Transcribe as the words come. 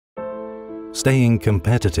Staying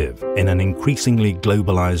competitive in an increasingly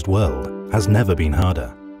globalized world has never been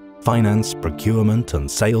harder. Finance, procurement,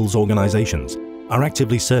 and sales organizations are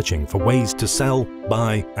actively searching for ways to sell,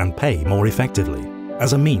 buy, and pay more effectively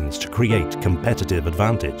as a means to create competitive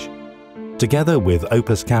advantage. Together with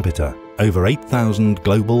Opus Capita, over 8,000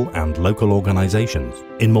 global and local organizations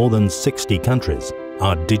in more than 60 countries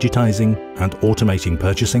are digitizing and automating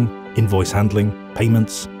purchasing, invoice handling,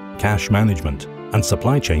 payments, cash management, and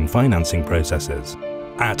supply chain financing processes.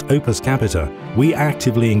 At Opus Capita, we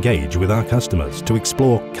actively engage with our customers to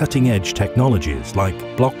explore cutting-edge technologies like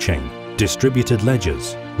blockchain, distributed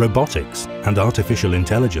ledgers, robotics, and artificial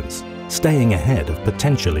intelligence, staying ahead of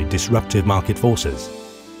potentially disruptive market forces.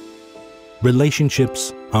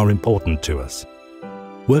 Relationships are important to us.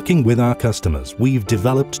 Working with our customers, we've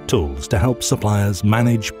developed tools to help suppliers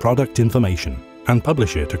manage product information and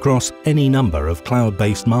publish it across any number of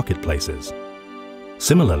cloud-based marketplaces.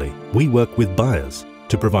 Similarly, we work with buyers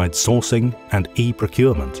to provide sourcing and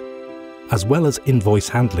e-procurement, as well as invoice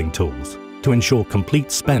handling tools to ensure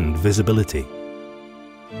complete spend visibility.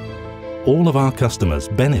 All of our customers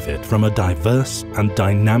benefit from a diverse and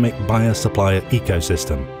dynamic buyer-supplier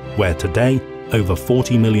ecosystem, where today over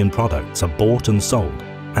 40 million products are bought and sold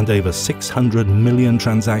and over 600 million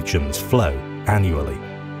transactions flow annually.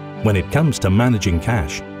 When it comes to managing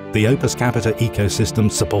cash, the Opus Capita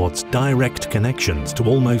ecosystem supports direct connections to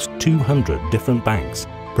almost 200 different banks,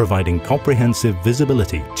 providing comprehensive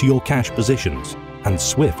visibility to your cash positions and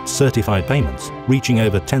swift certified payments reaching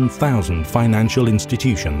over 10,000 financial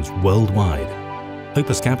institutions worldwide.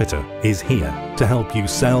 Opus Capita is here to help you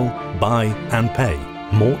sell, buy, and pay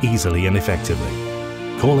more easily and effectively.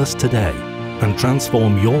 Call us today and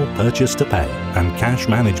transform your purchase to pay and cash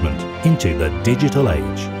management into the digital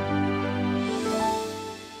age.